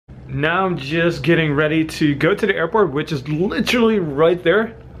now I'm just getting ready to go to the airport, which is literally right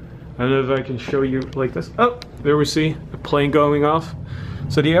there. I don't know if I can show you like this. Oh, there we see a plane going off.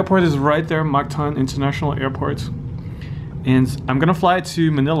 So the airport is right there, Mactan International Airport. And I'm gonna fly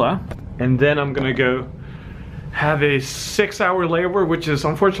to Manila, and then I'm gonna go have a 6-hour layover, which is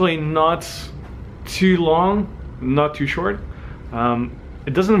unfortunately not too long, not too short.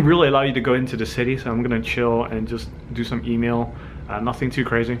 It doesn't really allow you to go into the city, so I'm gonna chill and just do some email, nothing too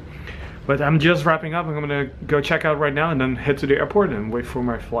crazy. But I'm just wrapping up. I'm gonna go check out right now and then head to the airport and wait for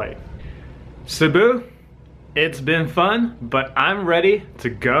my flight. Cebu, it's been fun, but I'm ready to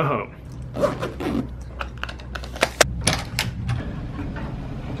go home.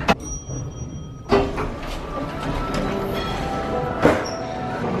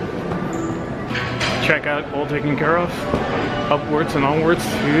 Check out, all taken care of. Upwards and onwards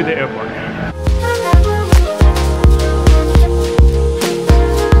to the airport.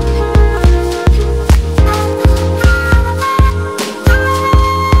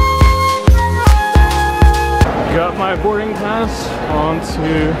 Got my boarding pass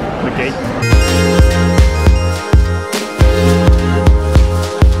onto the gate.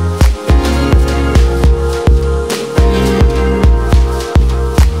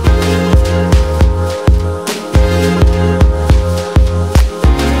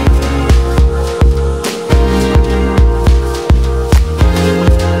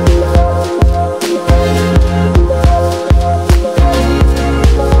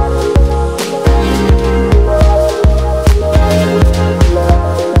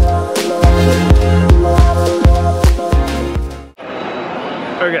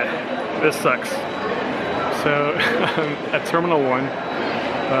 Okay, this sucks. So I'm at Terminal 1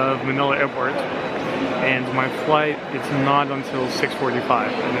 of Manila Airport, and my flight is not until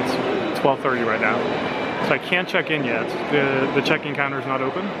 6:45, and it's 12:30 right now. So I can't check in yet. The check-in counter is not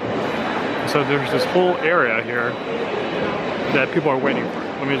open. So there's this whole area here that people are waiting for.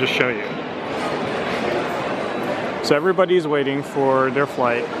 Let me just show you. So everybody's waiting for their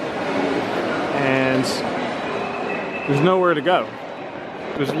flight, and there's nowhere to go.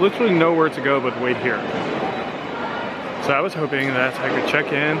 There's literally nowhere to go but wait here. So I was hoping that I could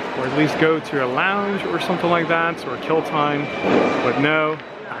check in, or at least go to a lounge or something like that, or kill time. But no,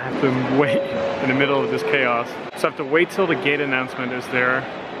 I have to wait in the middle of this chaos. So I have to wait till the gate announcement is there,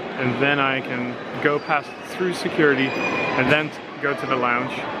 and then I can go past through security, and then go to the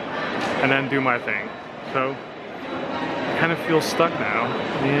lounge, and then do my thing. So I kind of feel stuck now,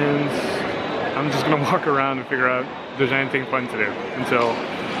 and I'm just gonna walk around and figure out if there's anything fun to do until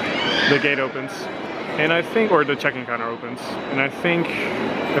the gate opens. And I think, or the check-in counter opens. And I think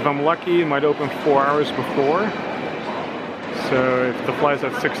if I'm lucky, it might open 4 hours before. So if the flight's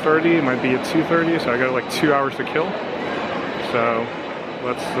at 6:30, it might be at 2:30. So I got like 2 hours to kill. So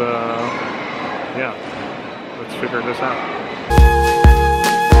let's figure this out.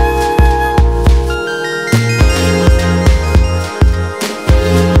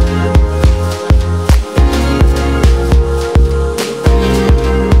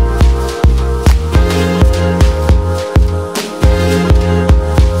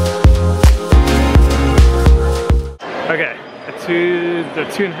 Okay, to the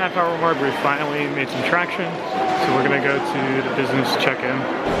 2.5 hour mark, we finally made some traction. So we're gonna go to the business check-in.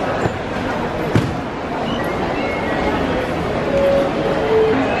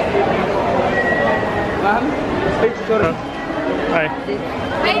 Hi.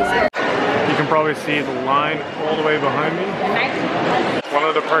 You can probably see the line all the way behind me. One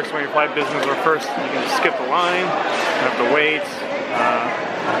of the perks when you fly business or first, you can just skip the line, you have to wait.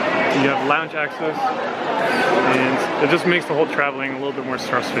 You have lounge access, and it just makes the whole traveling a little bit more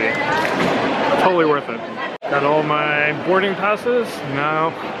stress-free. Totally worth it. Got all my boarding passes,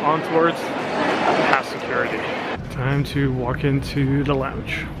 now on towards past security. Time to walk into the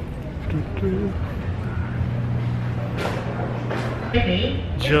lounge.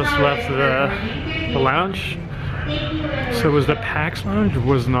 Just left the lounge. So it was the PAX lounge,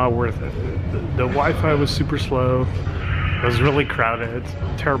 was not worth it. The Wi-Fi was super slow. It was really crowded,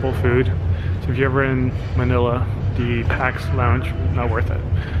 terrible food. So if you're ever in Manila, the PAX lounge, not worth it.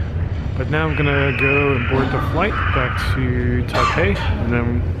 But now I'm gonna go and board the flight back to Taipei, and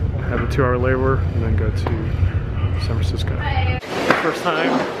then have a 2-hour layover, and then go to San Francisco. First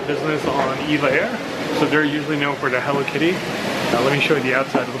time business on Eva Air, so they're usually known for their Hello Kitty. Now let me show you the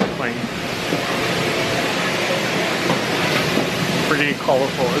outside of the plane. Pretty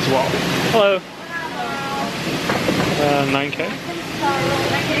colorful as well. Hello. 9K.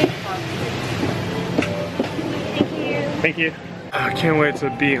 Thank you. I can't wait to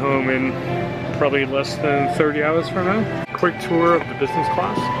be home in probably less than 30 hours from now. Quick tour of the business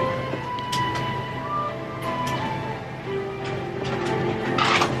class.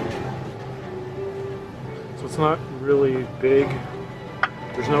 It's not really big.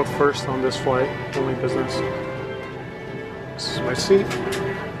 There's no first on this flight, only business. This is my seat.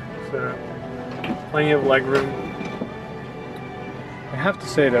 So, plenty of leg room. I have to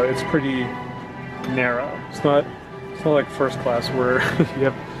say though, it's pretty narrow. It's not like first class where you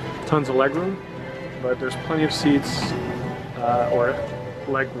have tons of leg room, but there's plenty of seats, or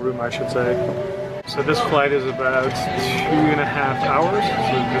leg room I should say. So this flight is about 2.5 hours,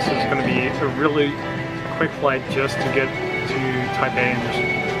 so this is going to be a really quick flight just to get to Taipei and just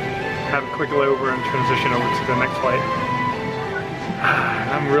have a quick layover and transition over to the next flight.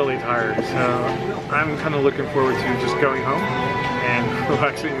 I'm really tired, so I'm kind of looking forward to just going home and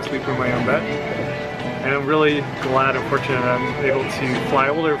relaxing and sleeping in my own bed. And I'm really glad and fortunate that I'm able to fly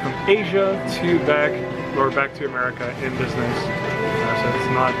all the way from Asia to back to America in business, so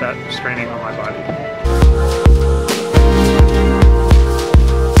it's not that straining on my body.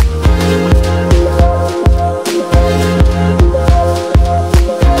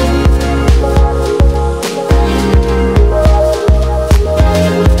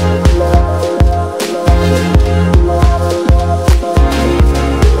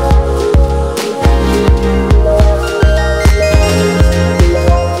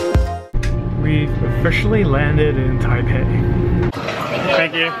 Officially landed in Taipei.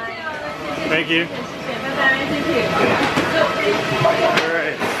 Thank you. Thank you.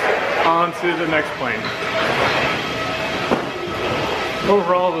 Alright, on to the next plane.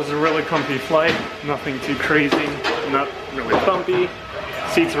 Overall, it was a really comfy flight. Nothing too crazy, not really bumpy.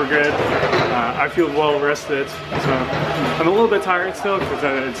 Seats were good. I feel well rested. So I'm a little bit tired still because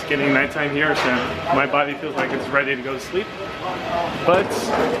it's getting nighttime here, so my body feels like it's ready to go to sleep. But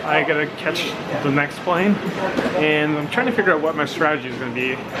I gotta catch the next plane, and I'm trying to figure out what my strategy is going to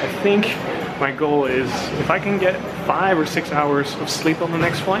be. I think my goal is if I can get 5 or 6 hours of sleep on the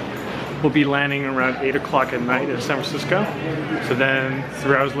next flight, we'll be landing around 8 o'clock at night in San Francisco. So then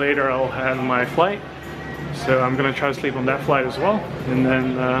 3 hours later I'll have my flight. So I'm going to try to sleep on that flight as well, and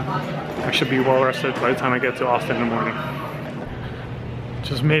then I should be well rested by the time I get to Austin in the morning.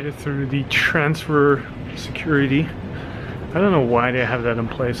 Just made it through the transfer security. I don't know why they have that in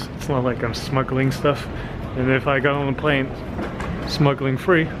place. It's not like I'm smuggling stuff. And if I got on the plane smuggling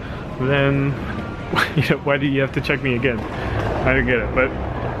free, then why do you have to check me again? I don't get it, but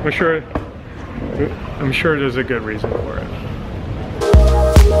I'm sure there's a good reason for it.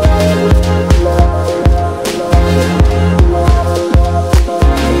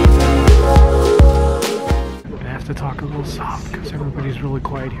 I have to talk a little soft because everybody's really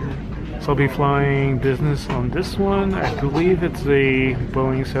quiet here. So I'll be flying business on this one. I believe it's a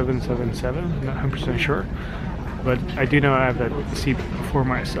Boeing 777, I'm not 100% sure. But I do know I have that seat for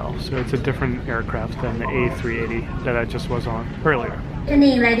myself, so it's a different aircraft than the A380 that I just was on earlier. Good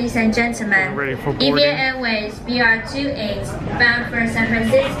evening, ladies and gentlemen. Ready for boarding. Eva Airways BR28 bound for San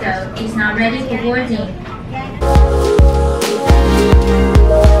Francisco is now ready for boarding.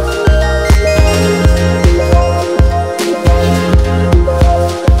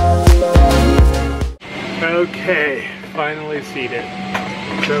 Okay, finally seated.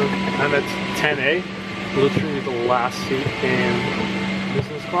 So I'm at 10A, literally the last seat in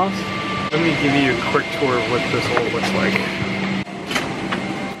business class. Let me give you a quick tour of what this all looks like.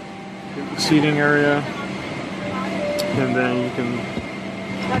 Seating area, and then you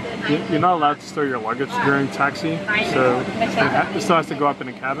can, you're not allowed to store your luggage during taxi, so it still has to go up in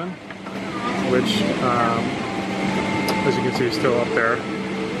a cabin, which as you can see is still up there.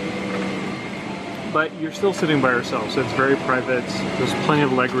 But you're still sitting by yourself, so it's very private. There's plenty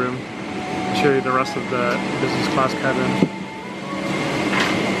of leg room. I'll show you the rest of the business class cabin.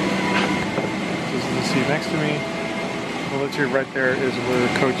 This is the seat next to me. Well, literally right there is where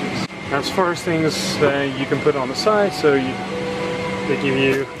the coach is. As far as things that you can put on the side, so they give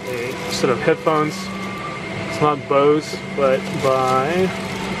you a set of headphones. It's not Bose, but by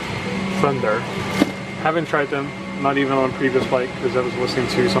Thunder. Haven't tried them, not even on a previous flight, because I was listening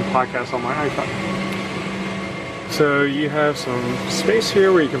to some podcasts on my iPhone. So you have some space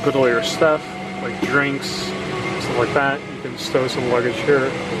here where you can put all your stuff, like drinks, stuff like that. You can stow some luggage here,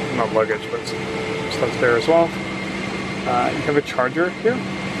 not luggage, but some stuff there as well. You have a charger here.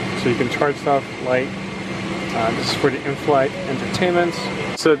 So you can charge stuff like, this is for the in-flight entertainment.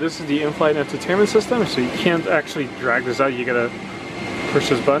 So this is the in-flight entertainment system, so you can't actually drag this out, you gotta push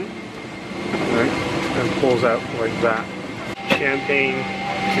this button, right, and it pulls out like that. Champagne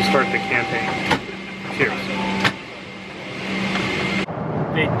to start the campaign. Cheers.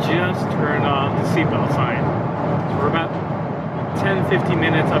 They just turned off the seatbelt sign. So we're about 10-15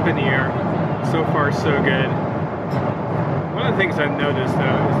 minutes up in the air. So far so good. One of the things I've noticed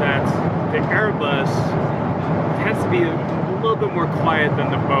though is that the Airbus tends to be a little bit more quiet than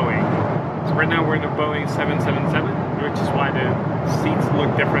the Boeing. So right now we're in a Boeing 777, which is why the seats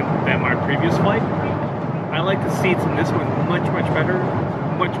look different than our previous flight. I like the seats in this one much better,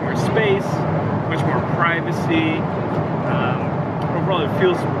 much more space, much more privacy. Overall, it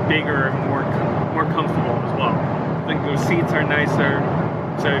feels bigger and more comfortable as well. I think those seats are nicer.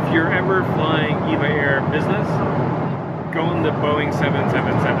 So if you're ever flying Eva Air business, go on the Boeing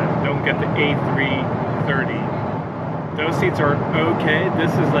 777. Don't get the A330. Those seats are okay.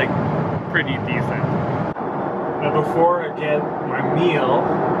 This is like pretty decent. Now before I get my meal,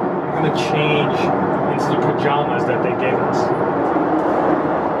 I'm gonna change into the pajamas that they gave us.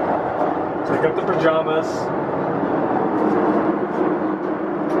 So I got the pajamas.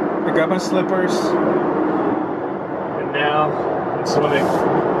 I got my slippers. And now I just want to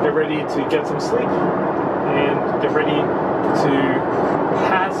get ready to get some sleep and get ready to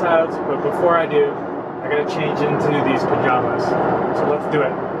pass out. But before I do, I gotta change into these pajamas. So let's do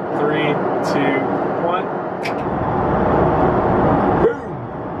it. 3, 2, 1. Boom!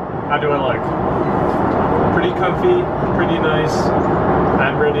 How do I look? Pretty comfy, pretty nice.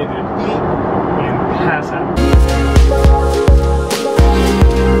 I'm ready to eat and pass out.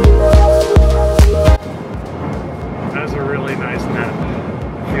 That's a really nice nap.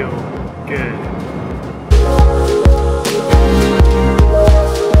 I feel good.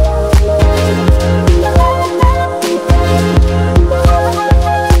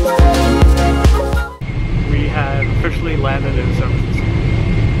 We have officially landed in San Francisco.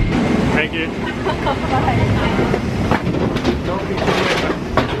 Thank you.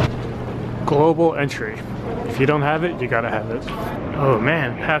 Global entry. If you don't have it, you gotta have it. Oh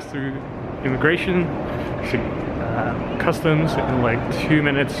man, passed through immigration, customs in like 2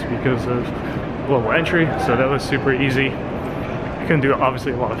 minutes because of global entry, so that was super easy. I couldn't do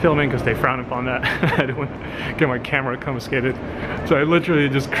obviously a lot of filming because they frown upon that. I didn't want to get my camera confiscated, so I literally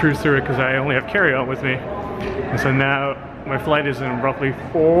just cruised through it because I only have carry-on with me. And so now my flight is in roughly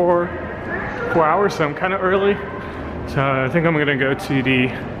 4 hours, so I'm kind of early. So I think I'm gonna go to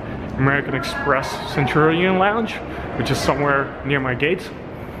the American Express Centurion Lounge, which is somewhere near my gate.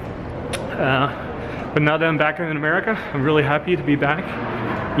 But now that I'm back in America, I'm really happy to be back,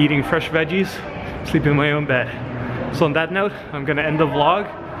 eating fresh veggies, sleeping in my own bed. So on that note, I'm gonna end the vlog.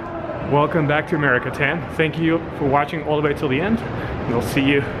 Welcome back to America, Tan. Thank you for watching all the way till the end, and I'll see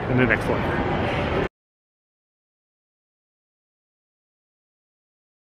you in the next one.